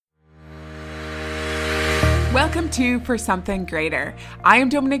Welcome to For Something Greater. I am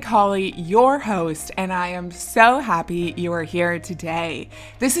Dominique Hawley, your host, and I am so happy you are here today.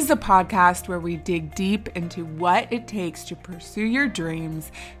 This is a podcast where we dig deep into what it takes to pursue your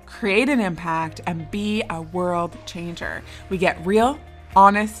dreams, create an impact, and be a world changer. We get real,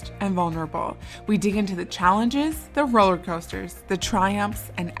 honest, and vulnerable. We dig into the challenges, the roller coasters, the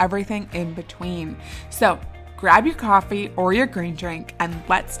triumphs, and everything in between. So grab your coffee or your green drink and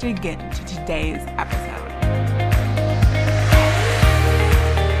let's dig into today's episode.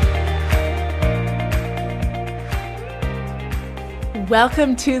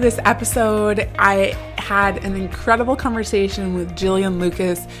 Welcome to this episode. I had an incredible conversation with Jillian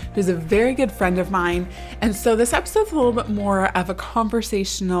Lucas, who's a very good friend of mine. And so this episode's a little bit more of a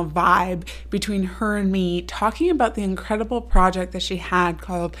conversational vibe between her and me, talking about the incredible project that she had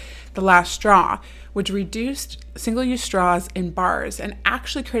called The Last Straw, which reduced single-use straws in bars and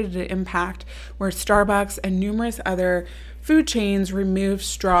actually created an impact where Starbucks and numerous other food chains removed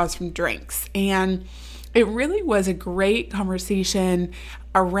straws from drinks. And it really was a great conversation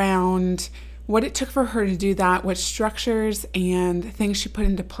around what it took for her to do that, what structures and things she put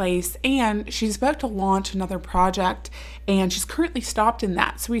into place. And she's about to launch another project and she's currently stopped in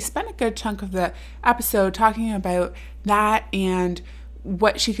that. So we spent a good chunk of the episode talking about that and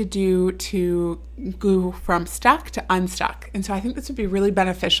what she could do to go from stuck to unstuck. And so I think this would be really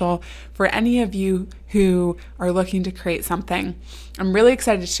beneficial for any of you who are looking to create something. I'm really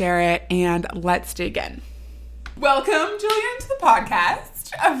excited to share it, and let's dig in. Welcome, Jillian, to the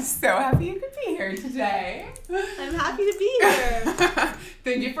podcast. I'm so happy you could be here today. I'm happy to be here.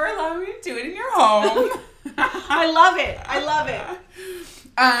 Thank you for allowing me to do it in your home. I love it. I love it.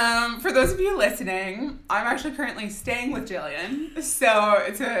 For those of you listening, I'm actually currently staying with Jillian. So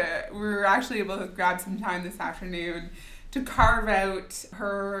we were actually able to grab some time this afternoon to carve out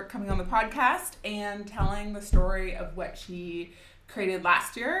her coming on the podcast and telling the story of what she created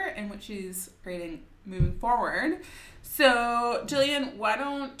last year and what she's creating moving forward. So Jillian, why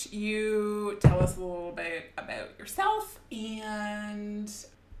don't you tell us a little bit about yourself and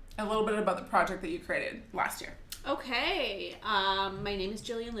a little bit about the project that you created last year. Okay. My name is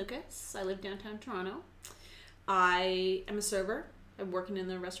Jillian Lucas. I live downtown Toronto. I am a server. I'm working in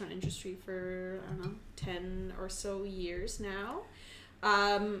the restaurant industry for, 10 or so years now.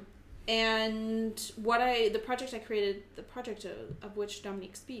 And the project I created, the project of which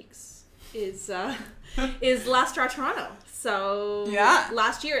Dominique speaks, is Last Straw Toronto. So yeah.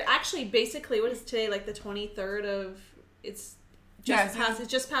 Last year, actually, basically, what is today, like the 23rd of, it's just past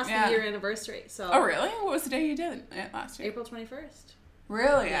the year anniversary. So. Oh, really? What was the day you did it last year? April 21st.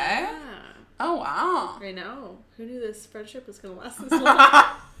 Really, yeah. Oh, wow. I know. Who knew this friendship was going to last this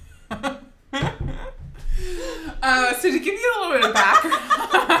long? So to give you a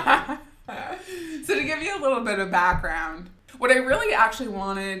little bit of background, what I really actually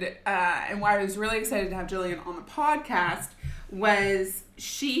wanted, and why I was really excited to have Jillian on the podcast, was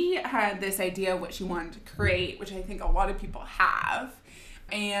she had this idea of what she wanted to create, which I think a lot of people have.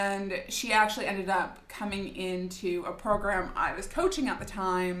 And she actually ended up coming into a program I was coaching at the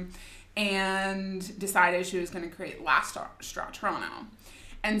time and decided she was going to create Last Straw Toronto.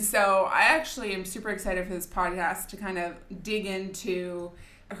 And so I actually am super excited for this podcast to kind of dig into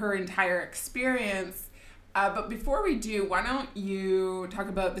her entire experience. But before we do, why don't you talk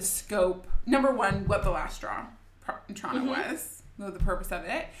about the scope, number one, what the Last Straw Toronto was, the purpose of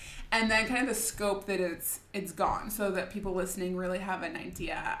it, and then kind of the scope that it's gone, so that people listening really have an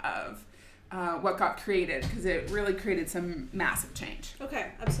idea of what got created, because it really created some massive change.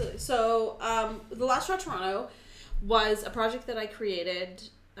 Okay, absolutely. So the Last Straw Toronto was a project that I created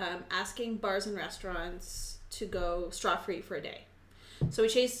asking bars and restaurants to go straw-free for a day. So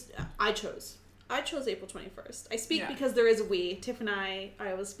I chose April 21st. I speak because there is a we. Tiff and I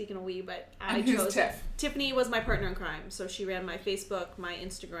always speak in a we, but I chose Tiff? Tiffany was my partner in crime. So she ran my Facebook, my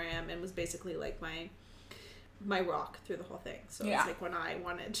Instagram, and was basically like my rock through the whole thing. So it's like when I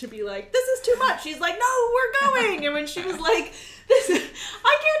wanted to be like, this is too much, she's like, no, we're going. And when she was like,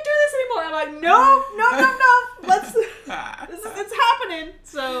 I can't do this anymore, I'm like, no, it's happening.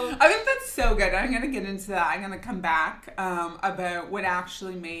 So I think that's so good. I'm going to get into that. I'm going to come back about what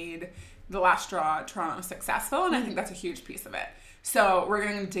actually made the Last Straw Toronto successful, and I think that's a huge piece of it. So we're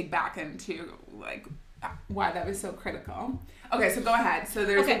going to dig back into like why that was so critical. Okay, so go ahead. So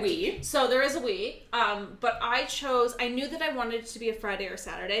there's a we. So there is a we. But I knew that I wanted it to be a Friday or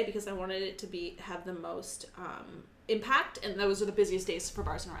Saturday because I wanted it to have the most impact, and those are the busiest days for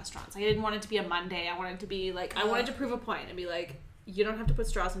bars and restaurants. I didn't want it to be a Monday. I wanted it to be like, I wanted to prove a point and be like, you don't have to put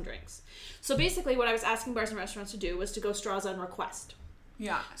straws in drinks. So basically what I was asking bars and restaurants to do was to go straws on request.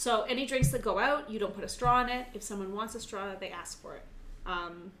 Yeah. So any drinks that go out, you don't put a straw in it. If someone wants a straw, they ask for it.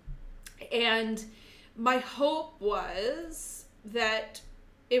 And my hope was that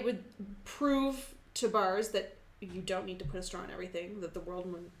it would prove to bars that you don't need to put a straw in everything, that the world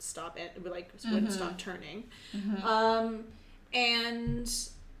wouldn't stop it, wouldn't stop turning. And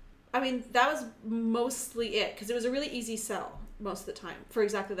I mean, that was mostly it, because it was a really easy sell most of the time for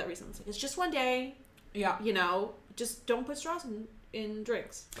exactly that reason. It's like, it's just one day. Yeah. You know, just don't put straws in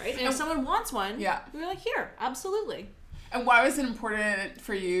drinks, right? And if someone wants one, we're like, here, absolutely. And why was it important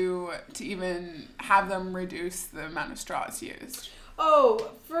for you to even have them reduce the amount of straws used?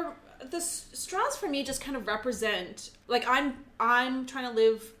 Oh, for the straws for me just kind of represent, like, I'm trying to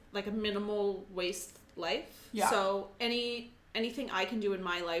live like a minimal waste life. Yeah. So anything I can do in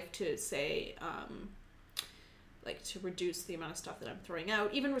my life to say, like, to reduce the amount of stuff that I'm throwing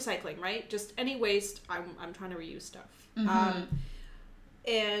out, even recycling, right? Just any waste, I'm trying to reuse stuff.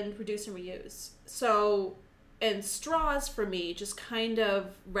 And reduce and reuse. So, and straws for me just kind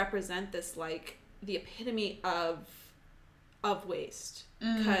of represent this, like, the epitome of waste,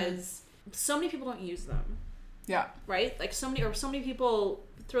 because so many people don't use them. Yeah. Right? Like, so many people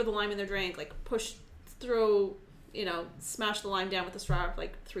throw the lime in their drink, like smash the lime down with the straw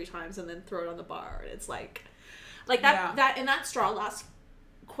like 3 times and then throw it on the bar, and it's like that straw lasts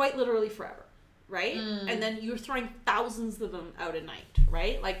quite literally forever, right? And then you're throwing thousands of them out at night,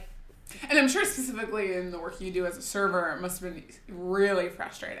 right? Like, and I'm sure specifically in the work you do as a server, it must have been really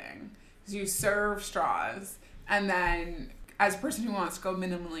frustrating, because you serve straws, and then as a person who wants to go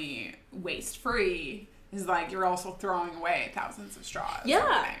minimally waste free, is like, you're also throwing away thousands of straws.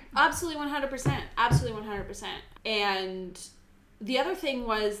 Yeah, absolutely 100%. Absolutely 100%. And the other thing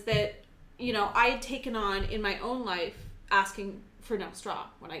was that, you know, I had taken on in my own life asking for no straw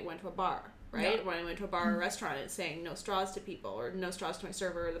when I went to a bar, right? Yeah. When I went to a bar or restaurant, and saying no straws to people, or no straws to my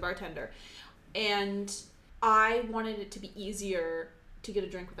server or the bartender. And I wanted it to be easier to get a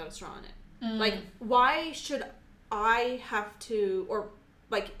drink without a straw in it. Like, why should I have to, or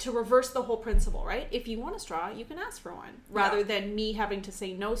like, to reverse the whole principle, right? If you want a straw, you can ask for one, rather than me having to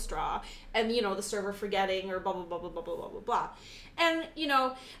say no straw, and, you know, the server forgetting, or blah, blah, blah, blah, blah, blah, blah, blah, blah. And, you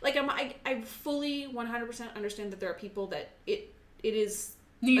know, like, I fully 100% understand that there are people that it is,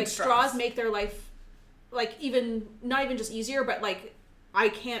 need like, straws make their life, like, even, not even just easier, but, like, I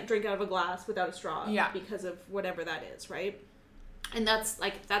can't drink out of a glass without a straw because of whatever that is, right? And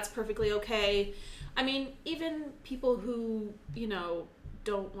that's perfectly okay. I mean, even people who, you know,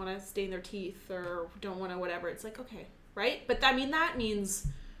 don't want to stain their teeth, or don't want to whatever, it's like, okay, right? But I mean, that means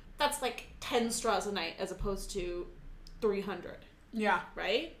that's like 10 straws a night as opposed to 300. Yeah.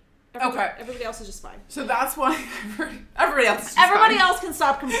 Right? Everybody else is just fine. So that's why everybody else is Everybody else can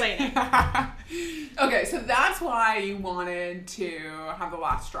stop complaining. Okay, so that's why you wanted to have the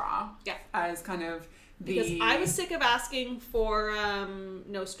last straw. Yeah. As kind of because I was sick of asking for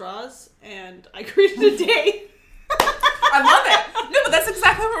no straws, and I created a day. I love it. No, but that's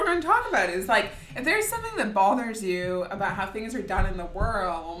exactly what we're going to talk about. Is like, if there's something that bothers you about how things are done in the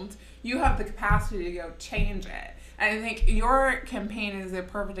world, you have the capacity to go change it. And I think your campaign is a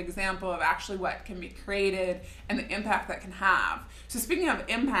perfect example of actually what can be created and the impact that can have. So speaking of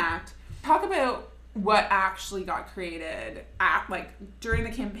impact, talk about what actually got created during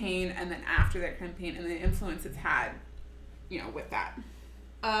the campaign and then after that campaign, and the influence it's had, you know, with that.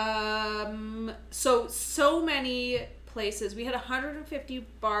 So many places. We had 150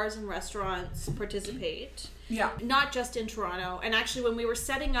 bars and restaurants participate. Yeah. Not just in Toronto. And actually, when we were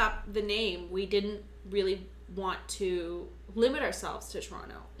setting up the name, we didn't really want to limit ourselves to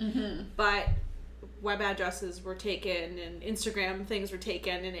Toronto. Mm-hmm. But web addresses were taken and Instagram things were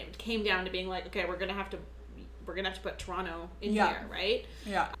taken, and it came down to being like, okay, we're gonna have to put Toronto in here, right?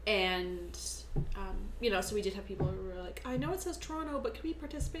 Yeah. And so we did have people who were like, I know it says Toronto, but can we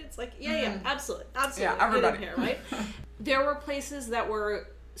participate? It's like, yeah, absolutely, yeah, everybody. Get in here, right? There were places that were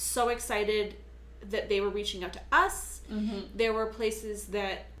so excited that they were reaching out to us. Mm-hmm. There were places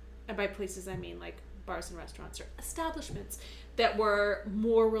that, and by places I mean like bars and restaurants or establishments, that were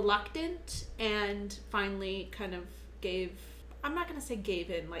more reluctant and finally kind of I'm not going to say gave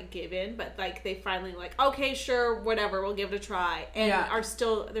in, but like they finally like, okay, sure, whatever, we'll give it a try. And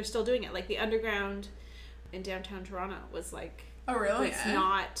they're still doing it. Like the Underground in downtown Toronto was like, oh really? It's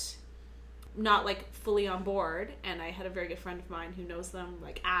not like fully on board. And I had a very good friend of mine who knows them,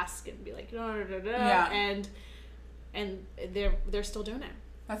 like ask and be like, and they're still doing it.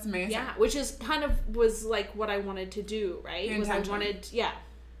 That's amazing. Yeah, which is kind of was like what I wanted to do, right?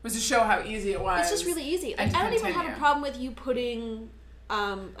 Was to show how easy it was. It's just really easy. Like, I don't even have a problem with you putting,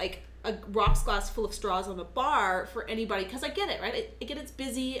 like, a rocks glass full of straws on the bar for anybody, because I get it, right? I get it's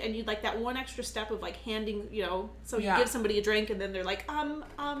busy, and you'd like that one extra step of like handing, so you give somebody a drink and then they're like,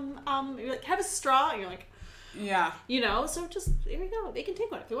 you're like, have a straw, and you're like, yeah, so just, here we go, they can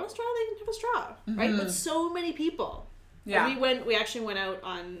take one. If they want a straw, they can have a straw, right? But so many people. Yeah. And we actually went out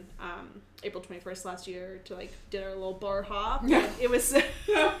on April 21st last year to like did our little bar hop. Yeah. And it was and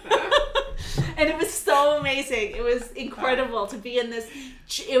it was so amazing. It was incredible to be in this.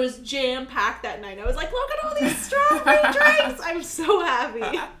 It was jam packed that night. I was like, look at all these strawberry drinks. I'm so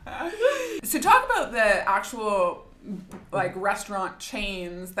happy. So talk about the actual like restaurant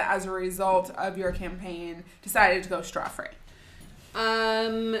chains that as a result of your campaign decided to go straw free.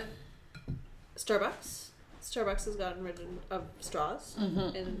 Starbucks has gotten rid of straws,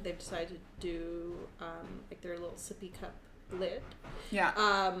 and they've decided to do like their little sippy cup lid. Yeah.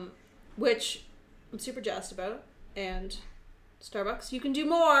 Which I'm super jazzed about. And Starbucks, you can do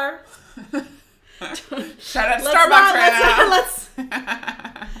more. Shout out to Starbucks right now.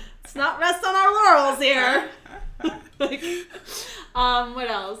 Let's not rest on our laurels here. What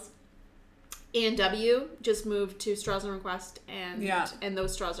else? A&W just moved to straws on request, and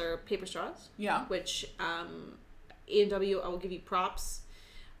those straws are paper straws. Yeah. Which A&W, I will give you props,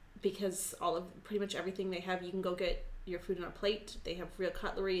 because all of pretty much everything they have, you can go get your food on a plate. They have real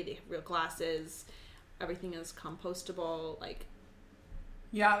cutlery. They have real glasses. Everything is compostable. Like,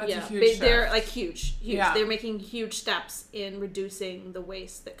 that's a huge shift. They're like huge. Yeah. They're making huge steps in reducing the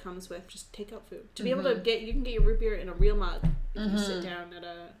waste that comes with just takeout food. To be able to you can get your root beer in a real mug if you sit down at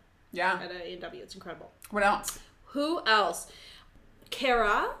a A&W. It's incredible. What else? Who else?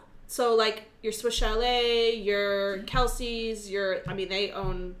 Cara. So like your Swiss Chalet, your Kelsey's, they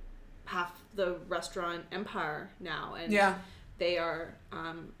own half the restaurant empire now, and they are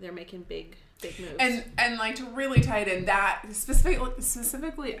they're making big moves. And like to really tie it in, that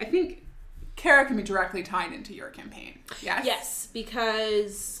specifically, I think Cara can be directly tied into your campaign. Yes. Yes,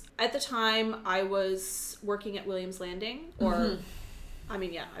 because at the time I was working at Williams Landing, or I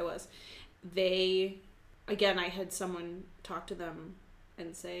was. I had someone talk to them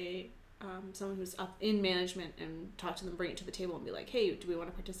and say, someone who's up in management, and talk to them, bring it to the table and be like, hey, do we want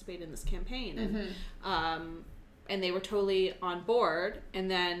to participate in this campaign? And they were totally on board.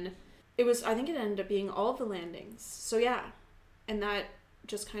 And then I think it ended up being all of the landings. So yeah. And that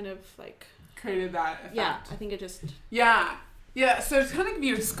just kind of like created that effect. Yeah, I think it just... Yeah. Yeah, so to kind of give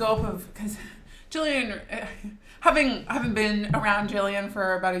you a scope of... Because Jillian... Having been around Jillian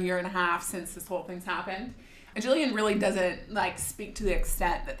for about 1.5 years since this whole thing's happened, Jillian really doesn't like speak to the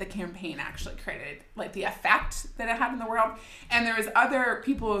extent that the campaign actually created, like the effect that it had in the world. And there was other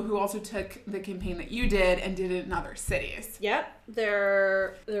people who also took the campaign that you did and did it in other cities. Yep.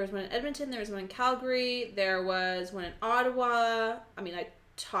 There was one in Edmonton, there was one in Calgary, there was one in Ottawa. I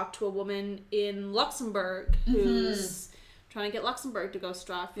talked to a woman in Luxembourg who's trying to get Luxembourg to go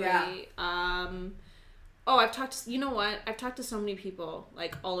straw-free. Yeah. I've talked to so many people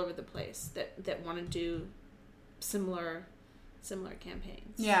like all over the place that want to do similar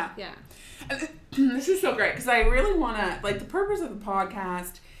campaigns. Yeah. Yeah. This is so great because I really want to, like, the purpose of the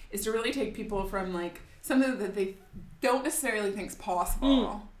podcast is to really take people from like something that they don't necessarily think is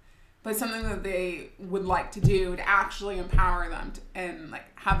possible, but something that they would like to do to actually empower them and like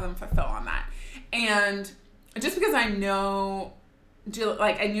have them fulfill on that. And just because I knew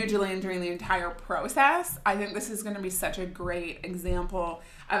Jillian during the entire process, I think this is going to be such a great example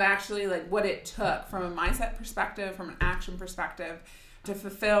of actually like what it took from a mindset perspective, from an action perspective, to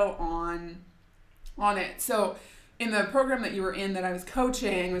fulfill on it. So in the program that you were in that I was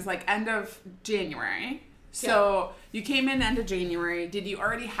coaching was like end of January. So you came in end of January. Did you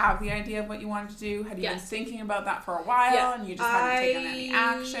already have the idea of what you wanted to do? Had you been thinking about that for a while and you just hadn't taken any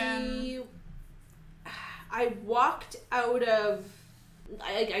action? I walked out of...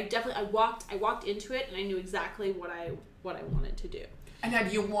 I walked into it and I knew exactly what I wanted to do. And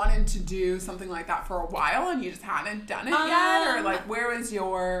had you wanted to do something like that for a while and you just hadn't done it yet? Or like, where was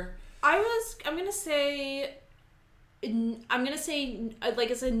your... I'm gonna say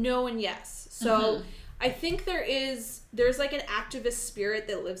like it's a no and yes. So I think there's like an activist spirit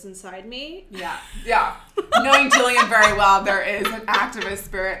that lives inside me. Yeah. Knowing Jillian very well, there is an activist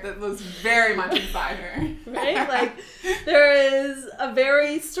spirit that lives very much inside her. Right? Like, there is a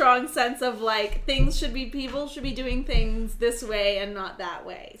very strong sense of like, people should be doing things this way and not that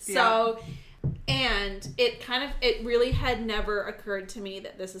way. So, and it really had never occurred to me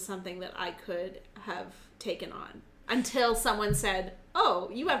that this is something that I could have taken on until someone said, oh,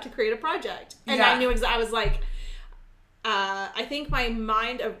 you have to create a project. And I knew I was like, I think my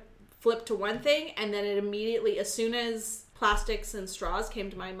mind flipped to one thing, and then it immediately, as soon as plastics and straws came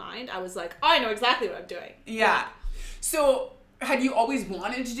to my mind, I was like, oh, I know exactly what I'm doing. Yeah. So had you always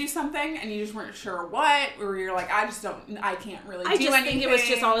wanted to do something and you just weren't sure what? Or you're like, I can't really do anything? I think it was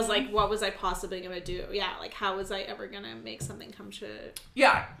just always like, what was I possibly going to do? Yeah, like how was I ever going to make something come to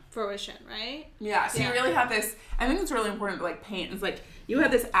fruition, right? Yeah, so you really have this, I think it's really important to like paint. It's like, you have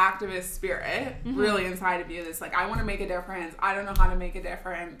this activist spirit really inside of you that's like, I want to make a difference. I don't know how to make a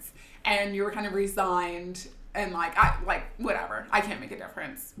difference. And you were kind of resigned and like, whatever. I can't make a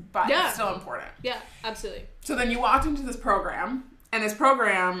difference, but it's still important. Yeah, absolutely. So then you walked into this program, and this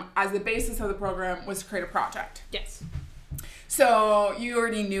program, as the basis of the program, was to create a project. Yes. So you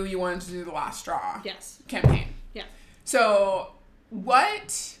already knew you wanted to do the Last Straw campaign. Yeah. So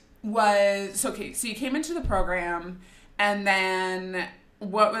what was, so you came into the program, and then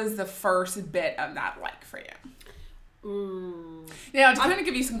what was the first bit of that like for you? Now, to kind of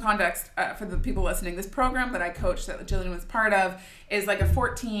give you some context for the people listening, this program that I coached that Jillian was part of is like a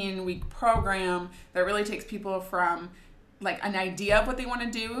 14-week program that really takes people from like an idea of what they want to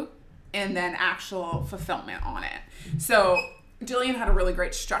do and then actual fulfillment on it. So Jillian had a really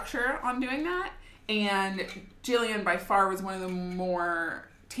great structure on doing that, and Jillian by far was one of the more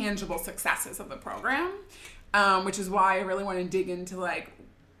tangible successes of the program, which is why I really want to dig into like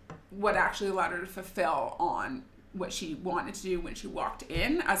what actually allowed her to fulfill on what she wanted to do when she walked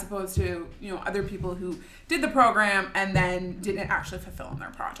in, as opposed to, you know, other people who did the program and then didn't actually fulfill on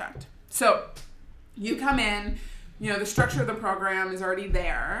their project. So you come in, you know, the structure of the program is already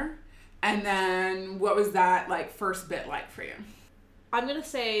there. And then what was that like first bit like for you? I'm going to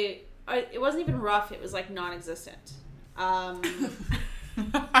say it wasn't even rough. It was like non-existent.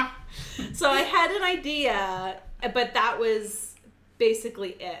 So I had an idea, but that was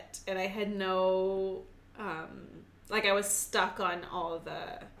basically it. And I had no, like I was stuck on all of the,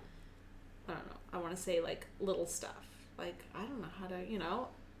 I don't know, I want to say like little stuff. Like, I don't know how to, you know,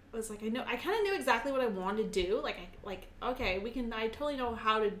 I was like, I kind of knew exactly what I wanted to do. Okay, I totally know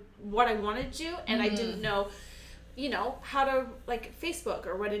what I wanted to do. And I didn't know, you know, how to like Facebook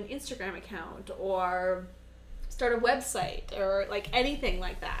or run an Instagram account or start a website or like anything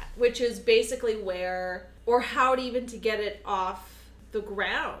like that, which is basically or how to even to get it off the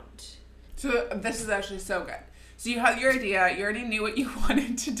ground. So this is actually so good. So you had your idea, you already knew what you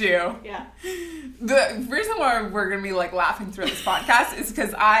wanted to do. Yeah. The reason why we're going to be like laughing through this podcast is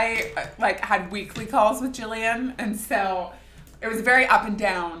because I like had weekly calls with Jillian, and so it was a very up and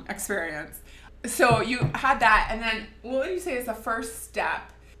down experience. So you had that, and then what would you say is the first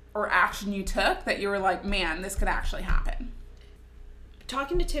step or action you took that you were like, man, this could actually happen?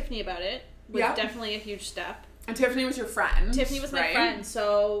 Talking to Tiffany about it was definitely a huge step. And Tiffany was your friend. Tiffany was my friend,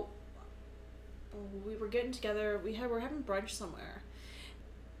 so we were getting together. We were having brunch somewhere,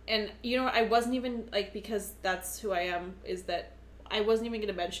 and you know, I wasn't even like, because that's who I am. Is that I wasn't even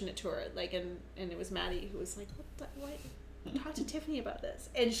going to mention it to her. Like, and it was Maddie who was like, "What? Talk to Tiffany about this."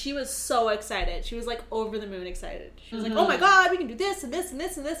 And she was so excited. She was like over the moon excited. She was like, "Oh my God, we can do this and this and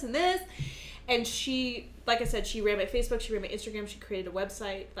this and this and this." And she, like I said, she ran my Facebook, she ran my Instagram, she created a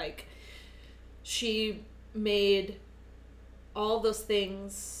website. Like, she made all those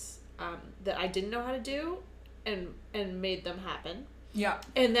things that I didn't know how to do, and made them happen. Yeah.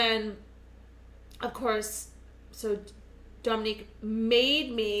 And then, of course, so Dominique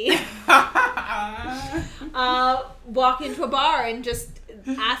made me walk into a bar and just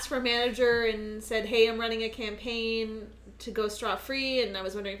ask for a manager and said, "Hey, I'm running a campaign to go straw free, and I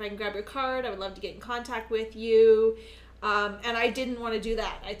was wondering if I can grab your card. I would love to get in contact with you." And I didn't want to do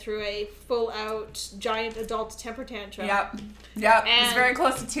that. I threw a full-out giant adult temper tantrum. Yep. It was very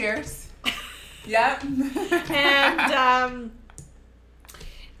close to tears. Yep.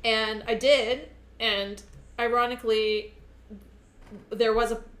 And I did. And ironically, there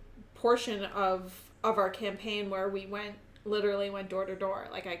was a portion of our campaign where we literally went door to door.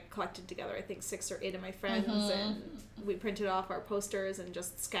 Like, I collected together, I think, 6 or 8 of my friends, and we printed off our posters and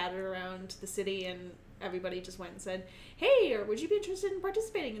just scattered around the city, and everybody just went and said, "Hey, or would you be interested in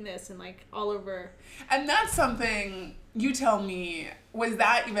participating in this?" And like all over. And that's something, you tell me, was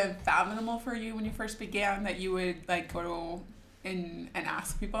that even fathomable for you when you first began, that you would like go and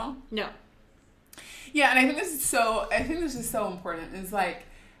ask people? No. Yeah, and I think this is so important. Is like,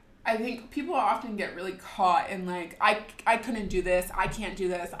 I think people often get really caught in like, I couldn't do this, I can't do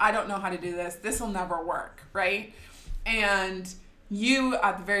this, I don't know how to do this, this will never work, right? And you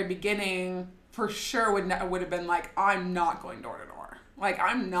at the very beginning for sure would have been like, I'm not going door to door. Like,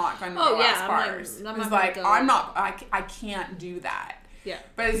 I'm not going to go last bars. I can't do that. Yeah.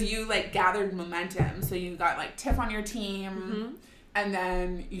 But as you like gathered momentum, so you got like Tiff on your team, and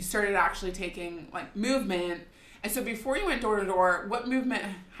then you started actually taking like movement, And so before you went door to door, what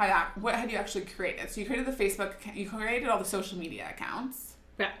had you actually created? So you created the Facebook account, you created all the social media accounts.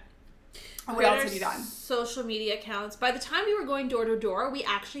 Yeah. What else have you done? Social media accounts. By the time we were going door to door, we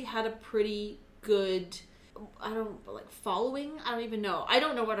actually had a pretty good, following. I don't even know. I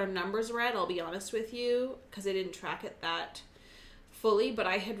don't know what our numbers were at, I'll be honest with you, because I didn't track it that fully, but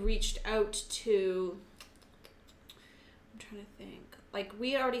I had reached out to, I'm trying to think. Like,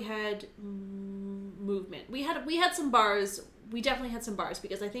 we already had movement. We had some bars. We definitely had some bars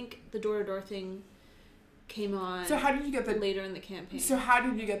because I think the door-to-door thing came on. So how did you get later in the campaign? So how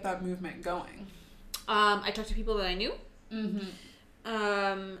did you get that movement going? I talked to people that I knew.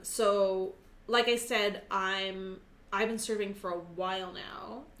 So, like I said, I've been serving for a while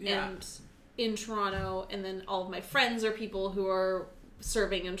now, and in Toronto, and then all of my friends are people who are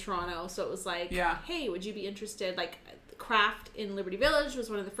serving in Toronto. So it was like, hey, would you be interested? Like, Craft in Liberty Village was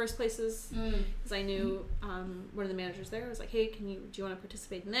one of the first places because I knew one of the managers there. I was like, hey, do you want to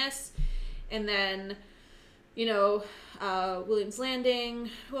participate in this? And then, Williams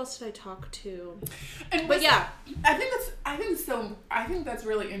Landing. Who else did I talk to? I think that's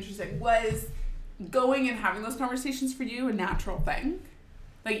really interesting. Was going and having those conversations for you a natural thing?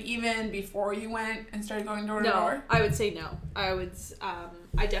 Like, even before you went and started going door to door? No, I would say no. I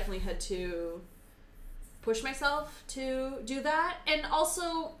definitely had to push myself to do that. And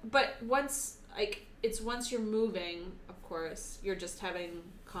also, but once you're moving, of course, you're just having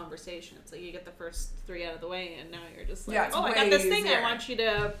conversations. Like, you get the first 3 out of the way, and now you're just like, I got this thing I want you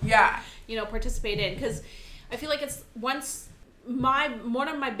to, participate in. Because I feel like it's one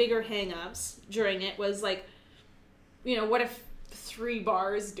of my bigger hang-ups during it was like, what if 3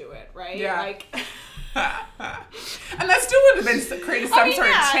 bars do it, right? Yeah. Like, and that still would have been created some sort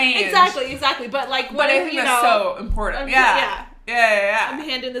of change. Exactly. But like, but I think that's so important. Yeah. I'm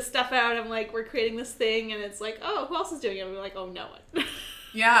handing this stuff out. I'm like, we're creating this thing, and it's like, oh, who else is doing it? And we're like, oh, no one.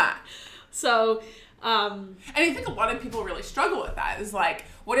 Yeah. So, and I think a lot of people really struggle with that. Is like,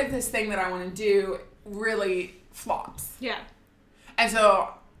 what if this thing that I want to do really flops? Yeah. And so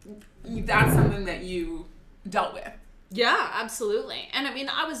that's something that you dealt with. Yeah, absolutely. And I mean,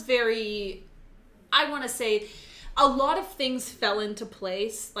 I want to say a lot of things fell into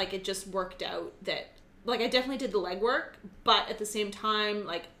place. Like, it just worked out that, like, I definitely did the legwork, but at the same time,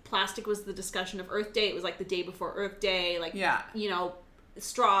 like, plastic was the discussion of Earth Day. It was like the day before Earth Day. Like,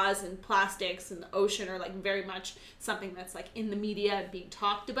 straws and plastics and the ocean are like very much something that's like in the media and being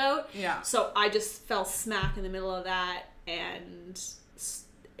talked about. Yeah. So I just fell smack in the middle of that, and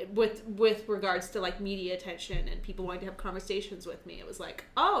with regards to like media attention and people wanting to have conversations with me, it was like,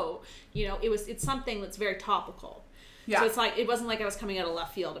 it's something that's very topical. Yeah. So it's like, it wasn't like I was coming out of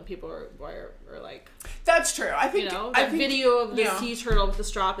left field and people were like, that's true. I think, the video of the sea turtle with the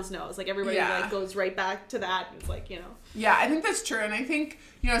strop is nose. Like, everybody like goes right back to that. And it's like, Yeah, I think that's true. And I think,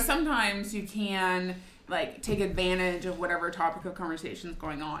 sometimes you can like take advantage of whatever topic of conversation is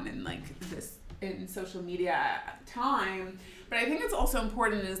going on in like this, in social media time. But I think it's also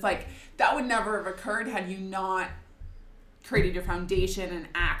important is like, that would never have occurred had you not created your foundation and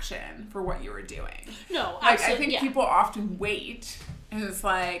action for what you were doing. No, like, I think people often wait, and it's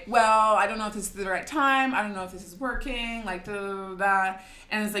like, well, I don't know if this is the right time. I don't know if this is working. Like, that,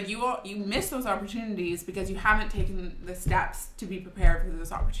 and it's like you miss those opportunities because you haven't taken the steps to be prepared for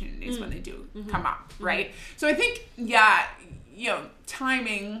those opportunities when they do come up, right? So I think,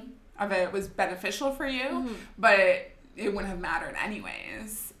 timing of it was beneficial for you, but it wouldn't have mattered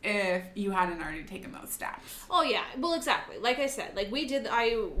anyways if you hadn't already taken those steps. Oh yeah, well, exactly. Like I said, like we did the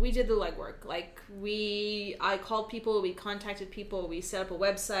legwork. Like I called people, we contacted people, we set up a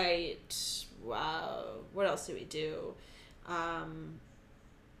website. What else did we do? I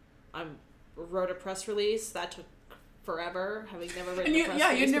wrote a press release that took forever, having never written a press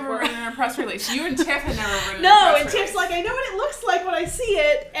release. You'd never written a press release. You and Tiff had never written a press release. No, and Tiff's like, I know what it looks like when I see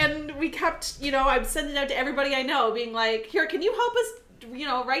it, and we kept, I'm sending it out to everybody I know, being like, here, can you help us,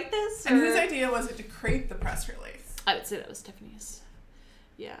 write this? And whose idea was it to create the press release? I would say that was Tiffany's.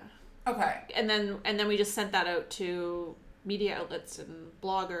 Yeah. Okay. And then we just sent that out to media outlets and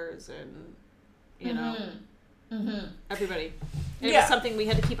bloggers and, everybody. And it was something we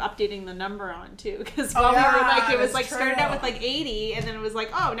had to keep updating the number on too, because we were like, it was like started out with like 80, and then it was like,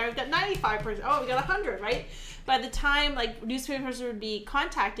 oh, now we've got 95%. Oh, we got 100, right? By the time like newspapers would be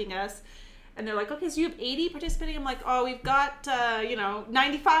contacting us, and they're like, okay, so you have 80 participating. I'm like, oh, we've got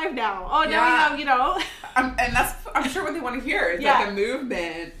 95 now. Oh, now we have and that's I'm sure what they want to hear is like a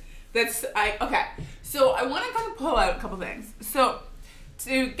movement. Okay. So I want to kind of pull out a couple things. So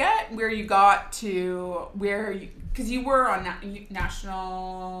to get where you got to because you were on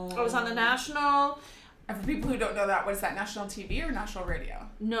national. I was on the national. And for people who don't know that, what is that, national TV or national radio?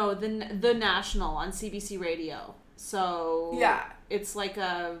 No, the national on CBC Radio. So yeah, it's like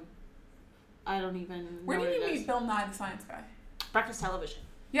a, I don't even know. Where did you meet Bill Nye the Science Guy? Breakfast television.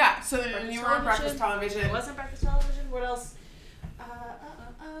 Yeah, so then you were on Breakfast Television. It wasn't Breakfast Television. What else?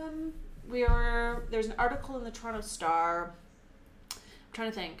 There's an article in the Toronto Star. I'm trying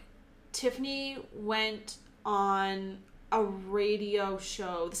to think. Tiffany went on a radio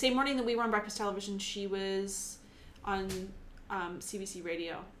show the same morning that we were on Breakfast Television. She was on CBC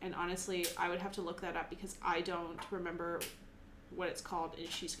Radio, and honestly, I would have to look that up because I don't remember what it's called, and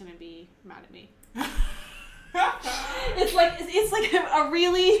she's gonna be mad at me. It's like a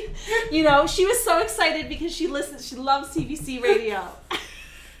really, she was so excited because she loves CBC Radio.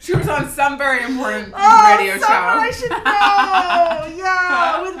 She was on some very important radio show. I should know.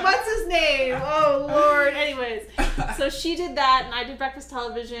 Yeah, with what's his name? Oh Lord. Anyways, so she did that, and I did Breakfast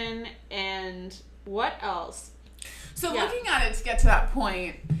Television, and what else? So looking at it to get to that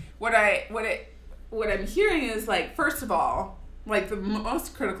point, what I'm hearing is, like, first of all, like, the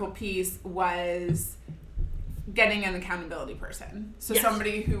most critical piece was getting an accountability person. So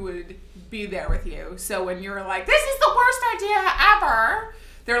somebody who would be there with you. So when you're like, this is the worst idea ever,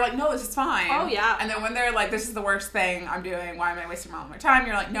 they're like, no, this is fine. Oh, yeah. And then when they're like, this is the worst thing I'm doing, why am I wasting all of my time?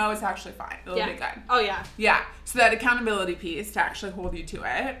 You're like, no, it's actually fine. It'll be good. Oh, yeah. Yeah. So that accountability piece to actually hold you to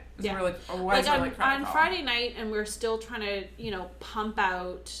it is really critical. On Friday night, and we're still trying to, pump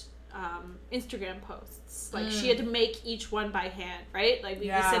out Instagram posts. Like, she had to make each one by hand, right? Like,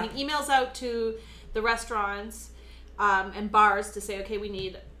 we'd be sending emails out to the restaurants and bars to say, okay, we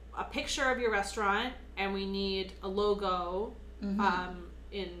need a picture of your restaurant, and we need a logo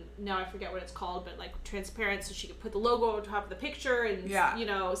now I forget what it's called, but like transparent, so she could put the logo on top of the picture and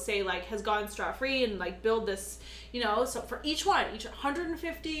say like has gone straw free, and like build this, so for each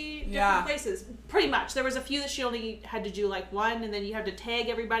 150 different places, pretty much. There was a few that she only had to do like one, and then you had to tag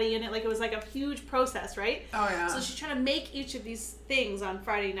everybody in it. Like, it was like a huge process, right? Oh yeah. So she's trying to make each of these things on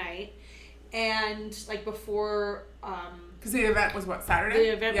Friday night, and like before, because the event was what, Saturday?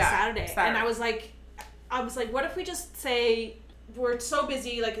 The event was Saturday, and I was like, what if we just say, we're so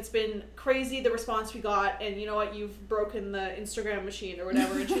busy, like, it's been crazy the response we got, and you know what, you've broken the Instagram machine or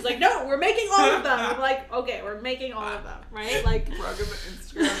whatever. And she's like, no, we're making all of them. I'm like, okay, we're making all of them, right? Like, broken the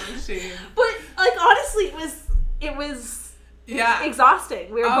Instagram machine. But like, honestly, it was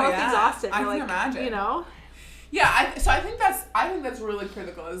exhausting. We were both exhausted. I can imagine. Yeah, so I think that's really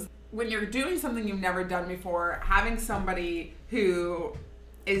critical, is when you're doing something you've never done before, having somebody who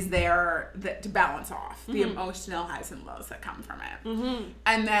is there to balance off the emotional highs and lows that come from it. Mm-hmm.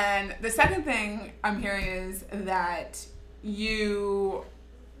 And then the second thing I'm hearing is that you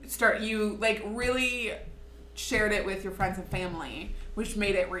like really shared it with your friends and family, which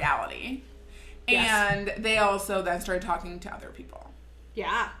made it reality. Yes. And they also then started talking to other people.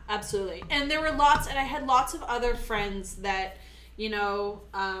 Yeah, absolutely. And there were I had lots of other friends that,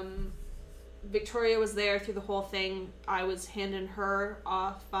 Victoria was there through the whole thing. I was handing her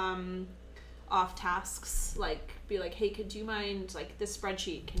off tasks, like, be like, hey, could you mind, like, this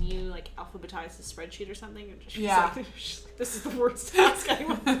spreadsheet? Can you, like, alphabetize this spreadsheet or something? And she's like, this is the worst task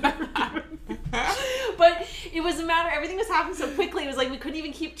anyone's ever given. But it was a matter, everything was happening so quickly. It was like we couldn't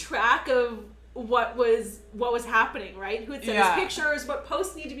even keep track of what was happening, right? Who had sent us pictures, what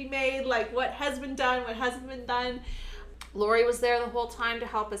posts need to be made, like, what has been done, what hasn't been done. Lori was there the whole time to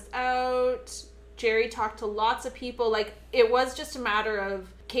help us out. Jerry talked to lots of people. Like, it was just a matter of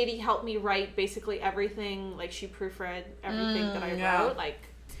Katie helped me write basically everything. Like, she proofread everything that I wrote. Like,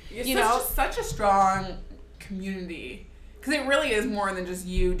 it's such a strong community. Because it really is more than just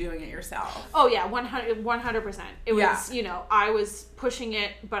you doing it yourself. Oh, yeah, 100%. It was, I was pushing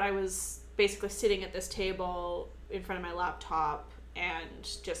it, but I was basically sitting at this table in front of my laptop and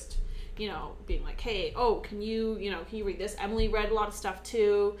just... being like, hey, can you read this? Emily read a lot of stuff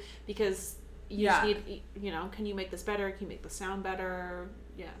too, because you just need, can you make this better? Can you make the sound better?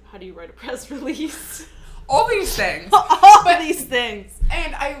 Yeah. How do you write a press release? All these things. These things.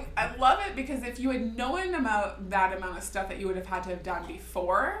 And I love it, because if you had known about that amount of stuff that you would have had to have done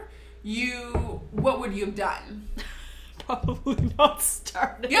before, what would you have done? Probably not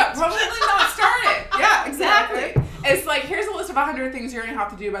started. Yeah, probably not started. Yeah, exactly. It's like, here's a list of 100 things you're going to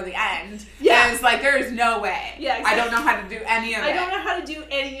have to do by the end. Yeah. And it's like, there is no way. Yeah, exactly. I don't know how to do any of it. I don't know how to do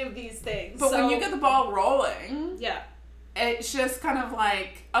any of these things. But when you get the ball rolling, it's just kind of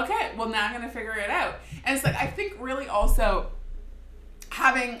like, okay, well, now I'm going to figure it out. And it's like, I think really also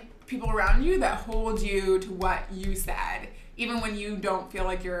having people around you that hold you to what you said, even when you don't feel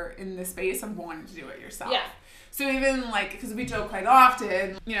like you're in the space of wanting to do it yourself. Yeah. So even, like, because we joke quite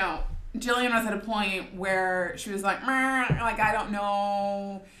often, Jillian was at a point where she was like, like, I don't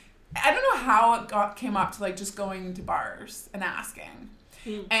know how it came up to like just going to bars and asking.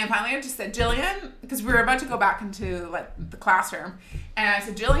 And finally I just said, Jillian, because we were about to go back into like the classroom, and I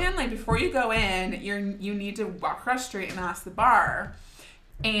said, Jillian, like before you go in, you need to walk across the street and ask the bar.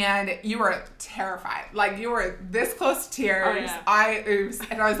 And you were terrified. Like you were this close to tears. Oh, yeah.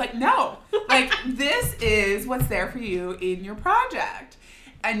 I was like, no, like this is what's there for you in your project.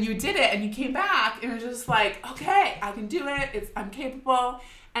 And you did it, and you came back, and it was just like, okay, I can do it. I'm capable.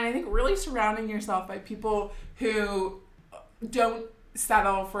 And I think really surrounding yourself by people who don't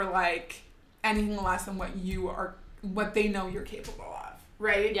settle for like anything less than what they know you're capable of,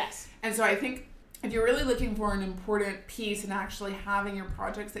 right? Yes. And so I think if you're really looking for an important piece in actually having your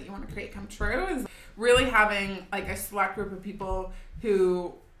projects that you want to create come true, is really having like a select group of people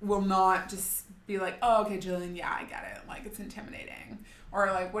who will not just be like, oh, okay, Jillian, yeah, I get it. Like, it's intimidating. Or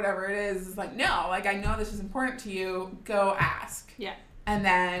like whatever it is like, no, like I know this is important to you. Go ask. Yeah. And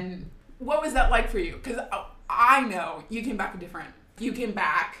then what was that like for you? Because I know you came back different. You came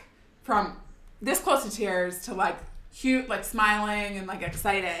back from this close to tears to like cute, like smiling and like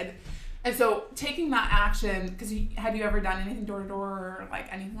excited. And so taking that action, because had you ever done anything door to door or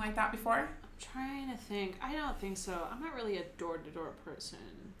like anything like that before? I'm trying to think. I don't think so. I'm not really a door to door person.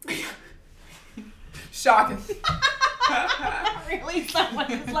 Shocking. Really,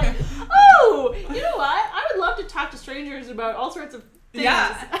 someone is like, oh, you know what? I would love to talk to strangers about all sorts of things.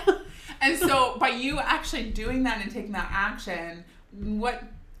 Yeah. And so by you actually doing that and taking that action, what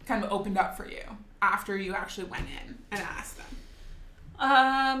kind of opened up for you after you actually went in and asked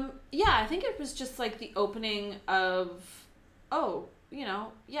them? Yeah, I think it was just like the opening of, oh, you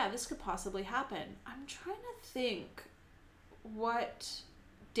know, yeah, this could possibly happen. I'm trying to think, what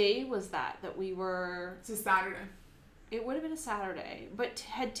day was that we were... It's a Saturday. It would have been a Saturday, but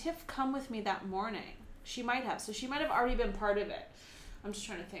had Tiff come with me that morning? She might have, so she might have already been part of it. I'm just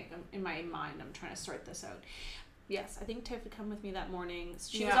trying to think. In my mind, I'm trying to sort this out. Yes, I think Tiff had come with me that morning.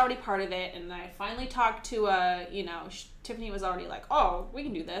 She was already part of it, and I finally talked to, Tiffany was already like, oh, we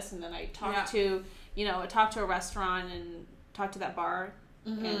can do this, and then I talked to, I talked to a restaurant and talked to that bar,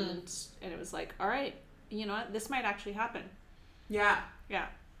 and it was like, all right, you know what, this might actually happen. Yeah. Yeah.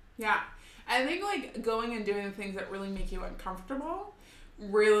 Yeah. I think, like, going and doing the things that really make you uncomfortable,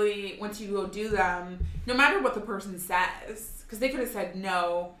 really, once you go do them, no matter what the person says, because they could have said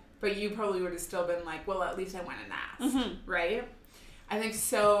no, but you probably would have still been like, well, at least I went and asked, right? I think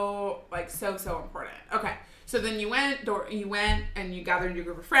so important. Okay, so then you went and you gathered your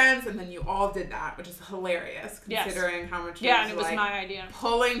group of friends, and then you all did that, which is hilarious, considering how much it was my idea.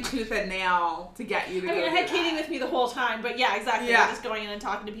 Pulling tooth and nail to get you to go do I had Katie with me the whole time, but yeah, exactly. Yeah. Just going in and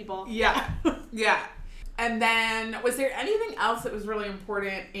talking to people. Yeah, yeah. And then, was there anything else that was really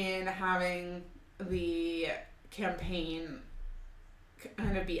important in having the campaign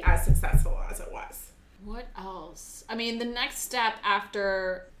kind of be as successful as it was? What else? I mean, the next step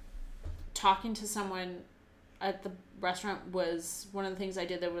after talking to someone at the restaurant was, one of the things I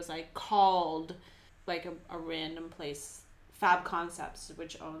did there was I called like a random place, Fab Concepts,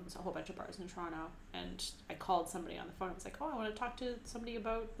 which owns a whole bunch of bars in Toronto, and I called somebody on the phone. I was like, oh, I want to talk to somebody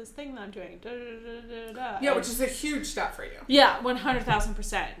about this thing that I'm doing. Yeah, which is a huge step for you. Yeah,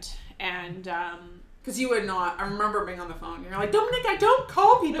 100,000%. And because you would not, I remember being on the phone, you're like, Dominic, I don't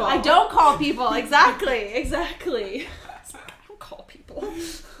call people. I don't call people. Exactly. I don't call people.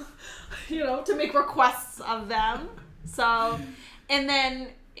 To make requests of them. So, and then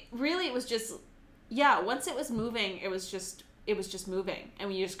really it was just, once it was moving, it was just moving. And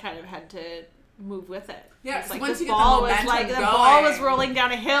we just kind of had to move with it. Yeah, like once the you ball get the was like, the going, ball was rolling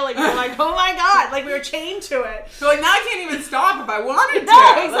down a hill, and you're like, oh my God, like we were chained to it. So like, now I can't even stop if I wanted to.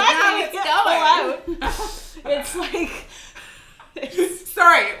 No, exactly. It's like,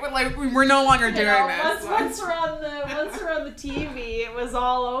 sorry, we're no longer doing this. Once we're on the TV, it was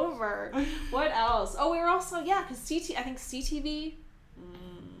all over. What else? Oh, we were also because I think CTV.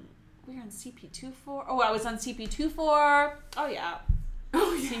 We were on CP24. Oh, I was on CP24. Oh yeah.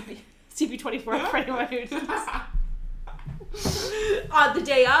 CP24 for anyone who on the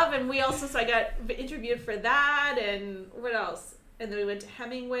day of, and I got interviewed for that, and what else? And then we went to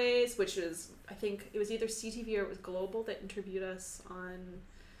Hemingway's, which was, I think it was either CTV or it was Global that interviewed us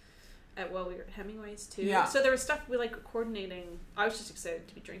we were at Hemingway's too. Yeah. So there was stuff we coordinating. I was just excited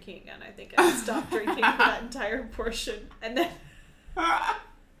to be drinking again. I think I stopped drinking for that entire portion, and then.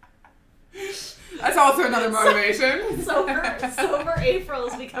 That's also another motivation. Sober April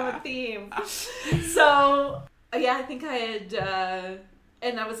has become a theme. So, I think I had,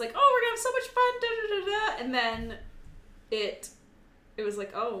 and I was like, oh, we're going to have so much fun, and then it was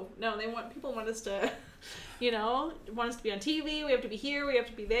like, oh no, people want us to, want us to be on TV. We have to be here. We have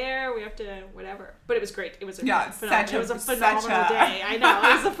to be there. We have to whatever. But it was great. It was a phenomenal day. I know,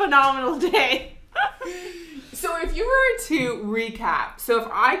 it was a phenomenal day. So if you were to recap, so if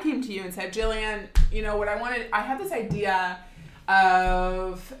I came to you and said, Jillian, what I had this idea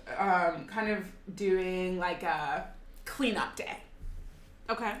of kind of doing like a cleanup day.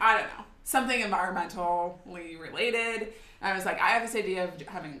 Okay. I don't know. Something environmentally related. I was like, I have this idea of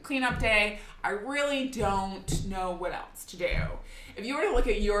having a cleanup day. I really don't know what else to do. If you were to look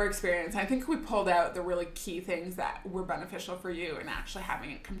at your experience, I think we pulled out the really key things that were beneficial for you in actually having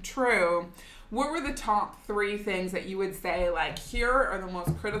it come true. What were the top 3 things that you would say, like, here are the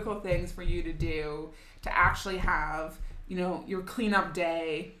most critical things for you to do to actually have, your cleanup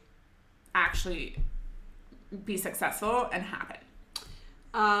day actually be successful and happen?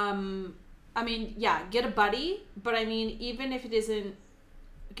 Get a buddy, but even if it isn't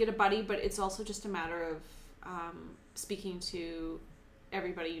get a buddy, but it's also just a matter of speaking to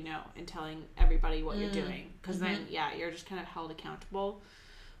everybody and telling everybody what you're doing, because then you're just kind of held accountable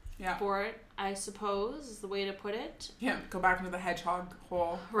for it, I suppose is the way to put it. Yeah, go back into the hedgehog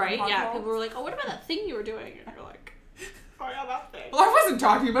hole. Right, yeah. People were like, oh, what about that thing you were doing? And you're like, oh yeah, that thing. Well, I wasn't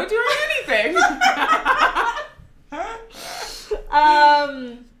talking about doing anything.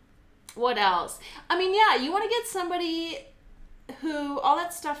 What else? You want to get somebody who, all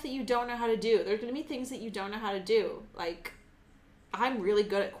that stuff that you don't know how to do. There's going to be things that you don't know how to do. Like, I'm really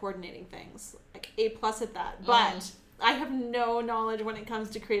good at coordinating things. Like, A+ at that. But I have no knowledge when it comes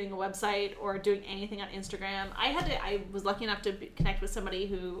to creating a website or doing anything on Instagram. I was lucky enough to connect with somebody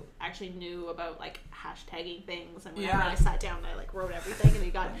who actually knew about, like, hashtagging things. And whenever I sat down, I, like, wrote everything. And he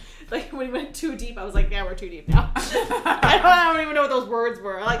got, like, when he went too deep, I was like, yeah, we're too deep now. I don't even know what those words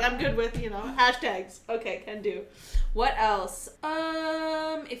were. Like, I'm good with, hashtags. Okay, can do. What else?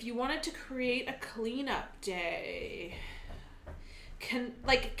 If you wanted to create a cleanup day,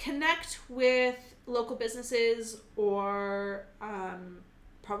 connect with local businesses, or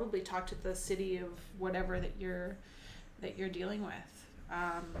probably talk to the city of whatever that you're dealing with.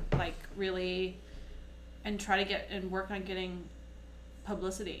 Really, and try to get and work on getting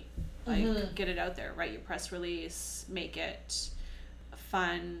publicity. Get it out there. Write your press release. Make it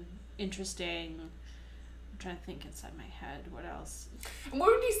fun, interesting. I'm trying to think inside my head. What else? And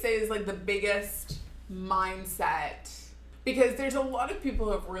what would you say is like the biggest mindset? Because there's a lot of people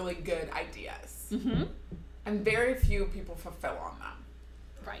who have really good ideas. Mm-hmm. And very few people fulfill on them.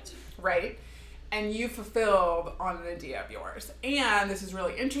 Right? And you fulfilled on an idea of yours. And this is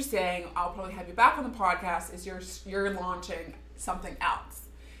really interesting. I'll probably have you back on the podcast, is you're launching something else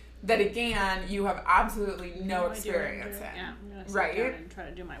that, again, you have absolutely no experience in. Yeah, I'm going to sit down and try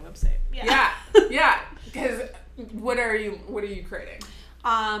to do my website. Yeah. Because what are you creating?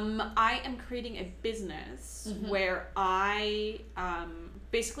 I am creating a business where I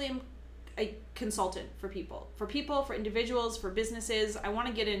basically am a consultant for people, for individuals, for businesses. I want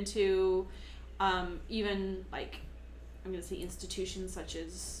to get into even, like, I'm going to say institutions such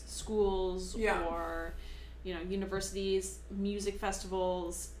as schools or, universities, music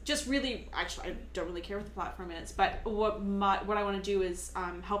festivals. Just really, actually, I don't really care what the platform is, but what I want to do is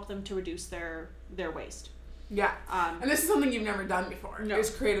help them to reduce their waste. Yeah. And this is something you've never done before. No. Is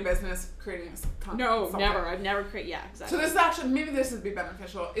create a business, creating a No, never. I've never created. Yeah, exactly. So this is actually, maybe this would be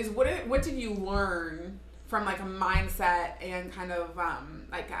beneficial, is what did you learn from, like, a mindset and kind of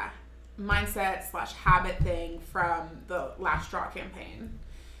like a mindset / habit thing from the Last Straw campaign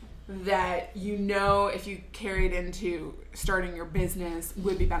that if you carried into starting your business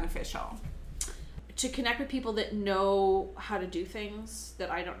would be beneficial? To connect with people that know how to do things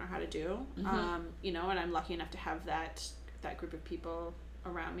that I don't know how to do, and I'm lucky enough to have that group of people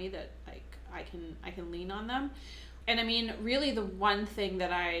around me that, like, I can lean on them. And really the one thing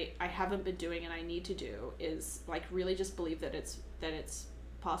that I haven't been doing and I need to do is, like, really just believe that it's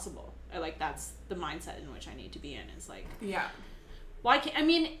possible. That's the mindset in which I need to be in. Is like, why can't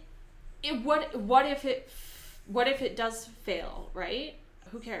what if it does fail, right?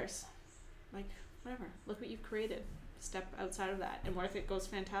 Who cares? Like, whatever. Look what you've created. Step outside of that. And what if it goes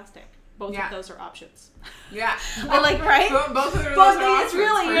fantastic? Both of those are options. Yeah. Right? Both of those are options. It's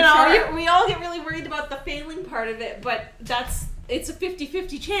really, we all get really worried about the failing part of it, but it's a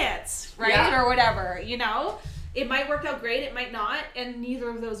 50-50 chance, right? Yeah. Or whatever, It might work out great, it might not, and neither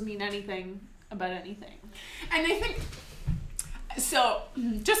of those mean anything about anything. And I think, so,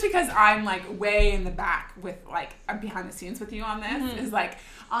 just because I'm, like, way in the back with, like, I'm behind the scenes with you on this, is, like,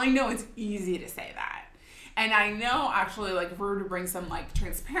 I know it's easy to say that. And I know, actually, like, if we were to bring some, like,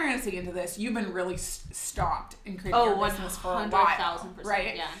 transparency into this, you've been really stopped in creating your business for a while,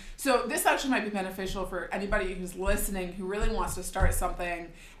 right? Yeah. So this actually might be beneficial for anybody who's listening who really wants to start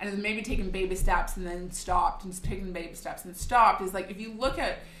something and is maybe taking baby steps and then stopped and taking baby steps and stopped. Is like, if you look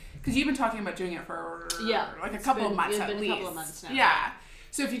at, because you've been talking about doing it for like a couple of months at least. A couple of months now. Yeah.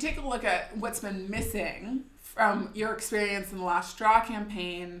 So if you take a look at what's been missing from your experience in the Last Straw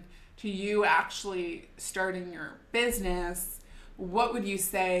campaign to you actually starting your business, what would you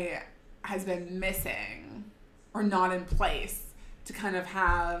say has been missing or not in place to kind of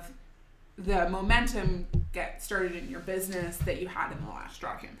have the momentum get started in your business that you had in the Last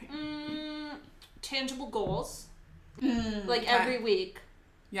Straw campaign? Tangible goals. Like every week.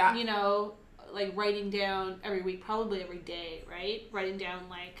 Yeah. You know, like writing down every week, probably every day, right? Writing down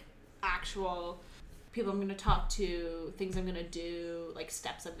like actual people I'm going to talk to, things I'm going to do, like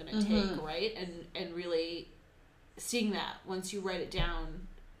steps I'm going to take, right? And really seeing that once you write it down,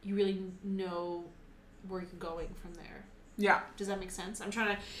 you really know where you're going from there. Yeah. Does that make sense?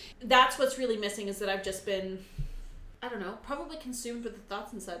 That's what's really missing, is that I've just been, I don't know, probably consumed with the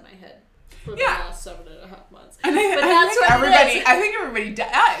thoughts inside my head for the last 7.5 months. I think everybody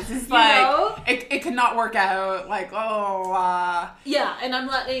does. It's like, it could not work out. Like, yeah, and I'm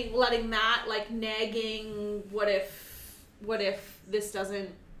letting that, like, nagging, what if this doesn't,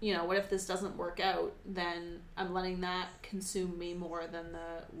 what if this doesn't work out, then I'm letting that consume me more than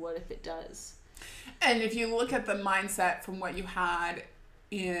the what if it does. And if you look at the mindset from what you had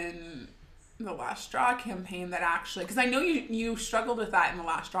in the Last Straw campaign, that actually, because I know you struggled with that in the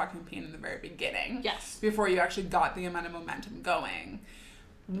Last Straw campaign in the very beginning. Yes. Before you actually got the amount of momentum going.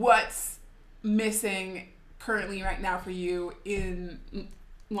 What's missing currently right now for you in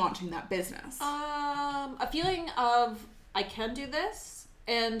launching that business? A feeling of, I can do this,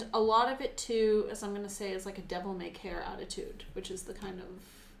 and a lot of it too, as I'm going to say, is like a devil may care attitude, which is the kind of,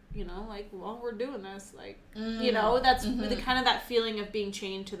 like, well, we're doing this, like, that's the kind of that feeling of being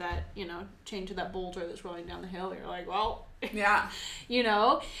chained to that boulder that's rolling down the hill. You're like, well, yeah,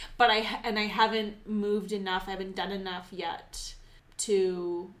 but I haven't moved enough. I haven't done enough yet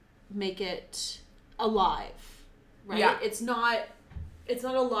to make it alive, right? Yeah. It's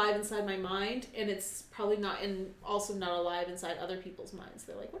not alive inside my mind, and it's probably also not alive inside other people's minds.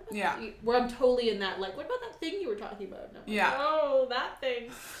 They're like, what about that? Where I'm totally in that, like, what about that thing you were talking about? And I'm like, oh, that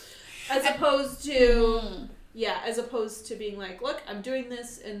thing. As opposed to being like, look, I'm doing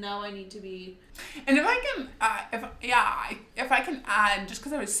this, and now I need to be. And if I can add, just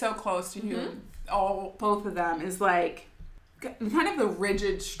because I was so close to you, both of them, is like kind of the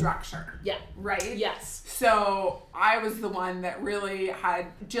rigid structure. Yeah. Right? Yes. So I was the one that really had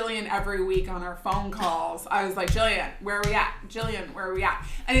Jillian every week on our phone calls. I was like, Jillian, where are we at? Jillian, where are we at?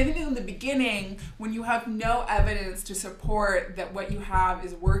 And I think in the beginning, when you have no evidence to support that what you have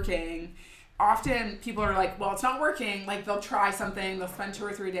is working, often people are like, well, it's not working. Like, they'll try something, they'll spend 2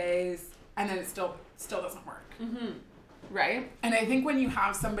 or 3 days, and then it still doesn't work. Mm-hmm. Right? And I think when you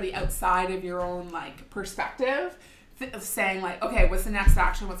have somebody outside of your own, like, perspective of saying, like, okay, what's the next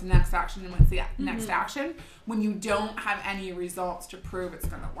action, and what's the next action, when you don't have any results to prove it's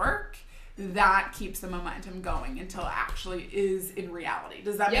going to work, that keeps the momentum going until it actually is in reality.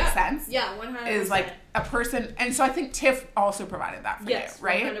 Does that make sense? Yeah, 100%. Is like a person, and so I think Tiff also provided that for you,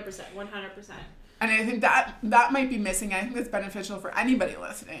 right? 100%. And I think that might be missing. I think that's beneficial for anybody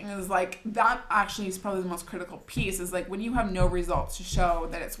listening. Is like, that actually is probably the most critical piece, is like, when you have no results to show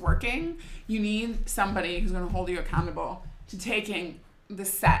that it's working, you need somebody who's going to hold you accountable to taking the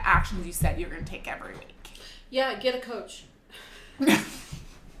set actions you said you're going to take every week. Yeah, get a coach.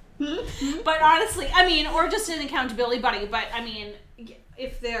 But honestly, I mean, or just an accountability buddy. But I mean,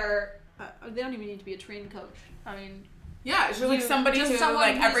 if they're, they don't even need to be a trained coach. I mean, yeah, it's just like somebody who,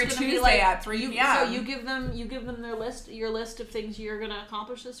 like, every Tuesday at 3 p.m. So you give them your list of things you're going to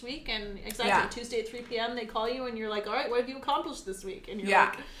accomplish this week, and Tuesday at 3 p.m. they call you and you're like, all right, what have you accomplished this week? And you're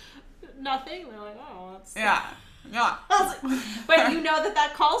like, nothing. And they're like, oh, that's but you know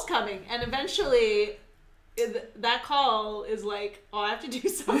that call's coming, and eventually that call is like, oh, I have to do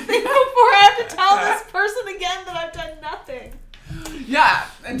something before I have to tell this person again that I've done nothing. Yeah,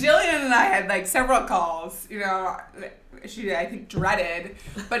 and Jillian and I had, like, several calls, she, I think, dreaded,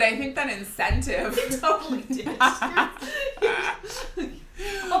 but I think that incentive... It totally did.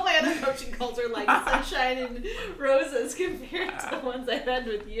 All my other coaching calls are like sunshine and roses compared to the ones I've had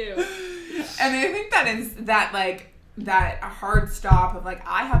with you. And I think that a hard stop of, like,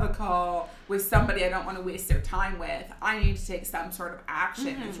 I have a call with somebody I don't want to waste their time with. I need to take some sort of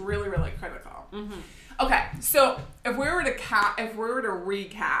action. Mm-hmm. It's really, really critical. Mm-hmm. Okay, so if we were to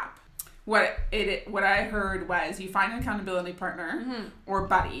recap, what I heard was you find an accountability partner or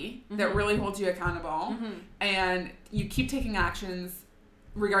buddy that really holds you accountable, and you keep taking actions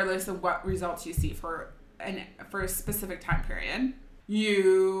regardless of what results you see for a specific time period.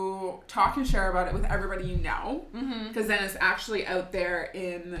 You talk and share about it with everybody you know, because then it's actually out there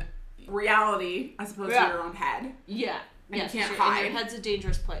in reality as opposed to your own head. Yeah. And you can't hide. And your head's a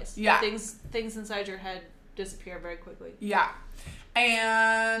dangerous place. Yeah. Things inside your head disappear very quickly. Yeah.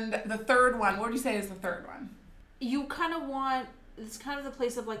 And the third one, what would you say is the third one? You kind of want, it's kind of the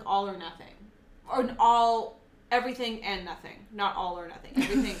place of like all or nothing. Or everything and nothing. Not all or nothing.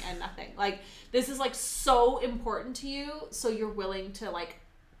 Everything and nothing. Like, this is like so important to you, so you're willing to like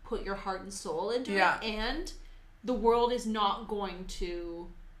put your heart and soul into it. And the world is not going to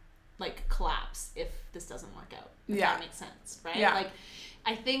like collapse if this doesn't work out. If that makes sense, right? Yeah. Like,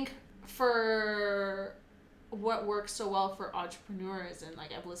 I think for what works so well for entrepreneurs, and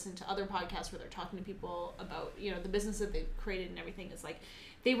like I've listened to other podcasts where they're talking to people about, you know, the business that they've created and everything, is like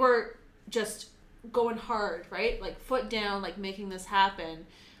they were just going hard, right? Like foot down, like making this happen.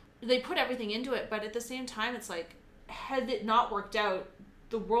 They put everything into it, but at the same time, it's like, had it not worked out,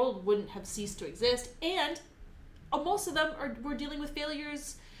 the world wouldn't have ceased to exist. And most of them were dealing with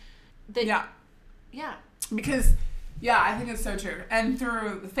failures. Because I think it's so true. And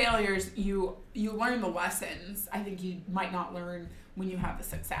through the failures, you learn the lessons I think you might not learn when you have the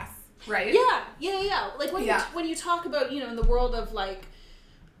success, right? Yeah. Like when you talk about, you know, in the world of like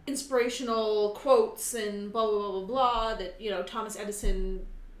inspirational quotes and blah, blah, blah, blah, blah, that, you know, Thomas Edison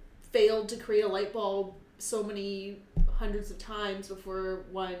failed to create a light bulb so many hundreds of times before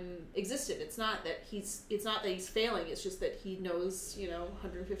one existed. It's not that he's failing. It's just that he knows, you know,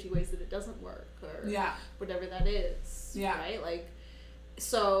 150 ways that it doesn't work, or whatever that is. Yeah. Right? Like,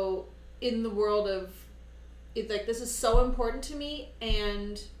 so in the world of it's like, this is so important to me,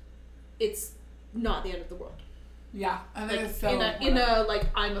 and it's not the end of the world. Yeah, I think like, it's so in a like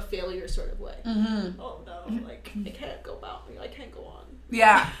I'm a failure sort of way. Oh no, like I can't go about me. I can't go on.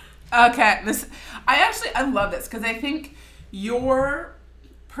 Yeah. Okay. I love this because I think your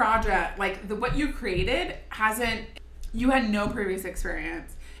project, like what you created, you had no previous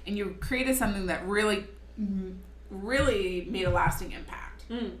experience, and you created something that really, really made a lasting impact.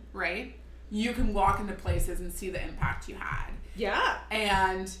 Right? You can walk into places and see the impact you had. Yeah.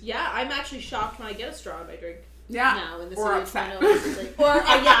 And I'm actually shocked when I get a straw in my drink. Yeah. Now in the or city upset. of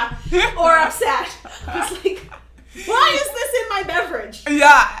Toronto, or upset. It's like, why is this in my beverage?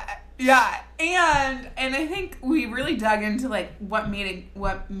 Yeah. And I think we really dug into like what made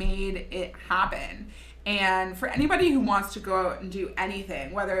it happen. And for anybody who wants to go out and do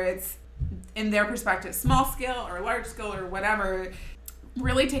anything, whether it's in their perspective, small scale or large scale or whatever,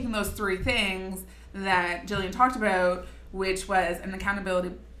 really taking those three things that Jillian talked about, which was an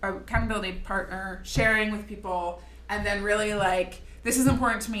accountability partner, sharing with people, and then really like, this is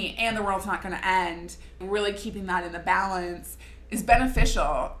important to me and the world's not going to end, really keeping that in the balance is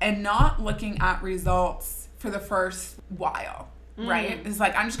beneficial, and not looking at results for the first while, right? It's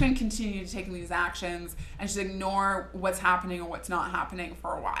like, I'm just going to continue taking these actions and just ignore what's happening or what's not happening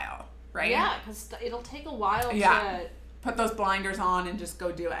for a while, right? Yeah, because it'll take a while to put those blinders on and just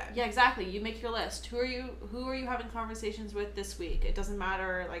go do it. Yeah, exactly. You make your list. Who are you having conversations with this week? It doesn't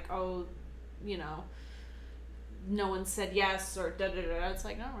matter, like, oh, you know, no one said yes or da-da-da. It's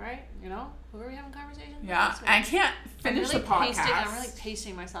like, no, right? You know, who are we having conversations with this week? I can't finish the podcast. I'm really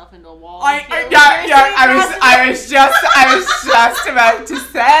pasting myself into a wall. I was just about to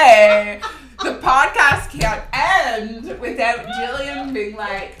say, the podcast can't end without Jillian being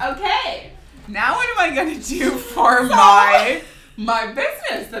like, okay, now what am I going to do for my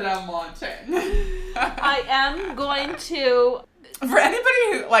business that I'm launching? I am going to... For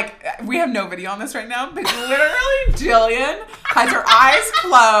anybody who, like, we have no video on this right now, but literally Jillian has her eyes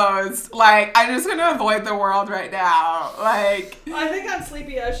closed. Like, I'm just going to avoid the world right now. Like... I think I'm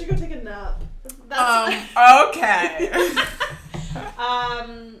sleepy. I should go take a nap. Okay.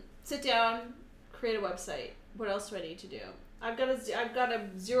 Sit down, create a website. What else do I need to do? I've got a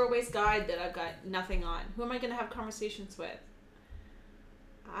zero waste guide that I've got nothing on. Who am I going to have conversations with?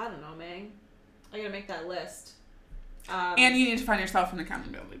 I don't know, Meg. I got to make that list. And you need to find yourself an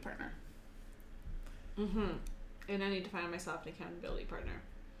accountability partner. And I need to find myself an accountability partner.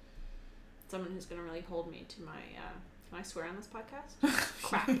 Someone who's going to really hold me to my... can I swear on this podcast?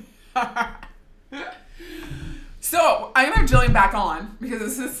 Crap. So, I'm going to have Jillian back on,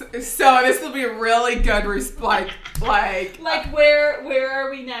 because this will be a really good, like, where are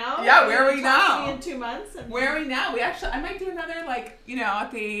we now? Yeah, where are we now? In 2 months? Where are we now? I might do another, like, you know,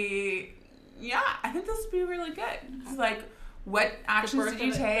 at the... Yeah, I think this would be really good. It's like, what actions birth did you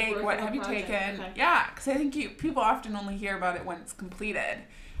of it- the take? birth What of a have you project. taken? Okay. Yeah, because I think people often only hear about it when it's completed.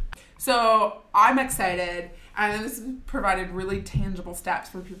 So I'm excited, and this has provided really tangible steps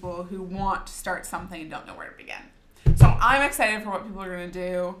for people who want to start something and don't know where to begin. So I'm excited for what people are going to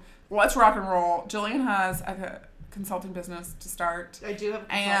do. Let's rock and roll. Jillian has a consulting business to start. I do have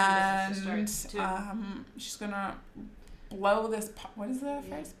a consulting business to start, too. She's going to blow this, what is the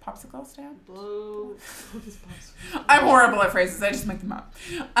phrase? Popsicle stand? Blow. I'm horrible at phrases. I just make them up.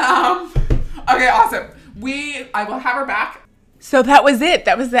 Okay, awesome. I will have her back. So that was it.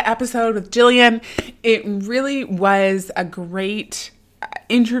 That was the episode with Jillian. It really was a great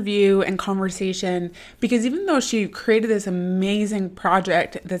interview and conversation, because even though she created this amazing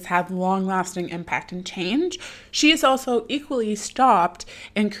project that's had long-lasting impact and change, she is also equally stopped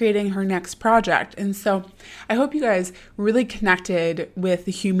in creating her next project. And so I hope you guys really connected with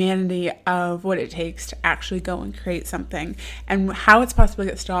the humanity of what it takes to actually go and create something, and how it's possible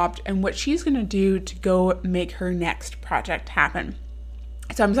to get stopped, and what she's going to do to go make her next project happen.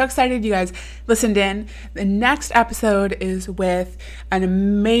 So I'm so excited you guys listened in. The next episode is with an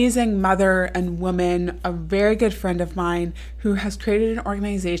amazing mother and woman, a very good friend of mine, who has created an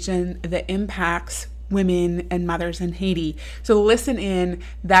organization that impacts women and mothers in Haiti. So listen in.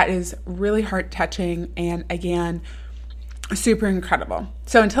 That is really heart-touching and, again, super incredible.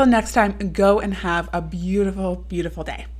 So until next time, go and have a beautiful, beautiful day.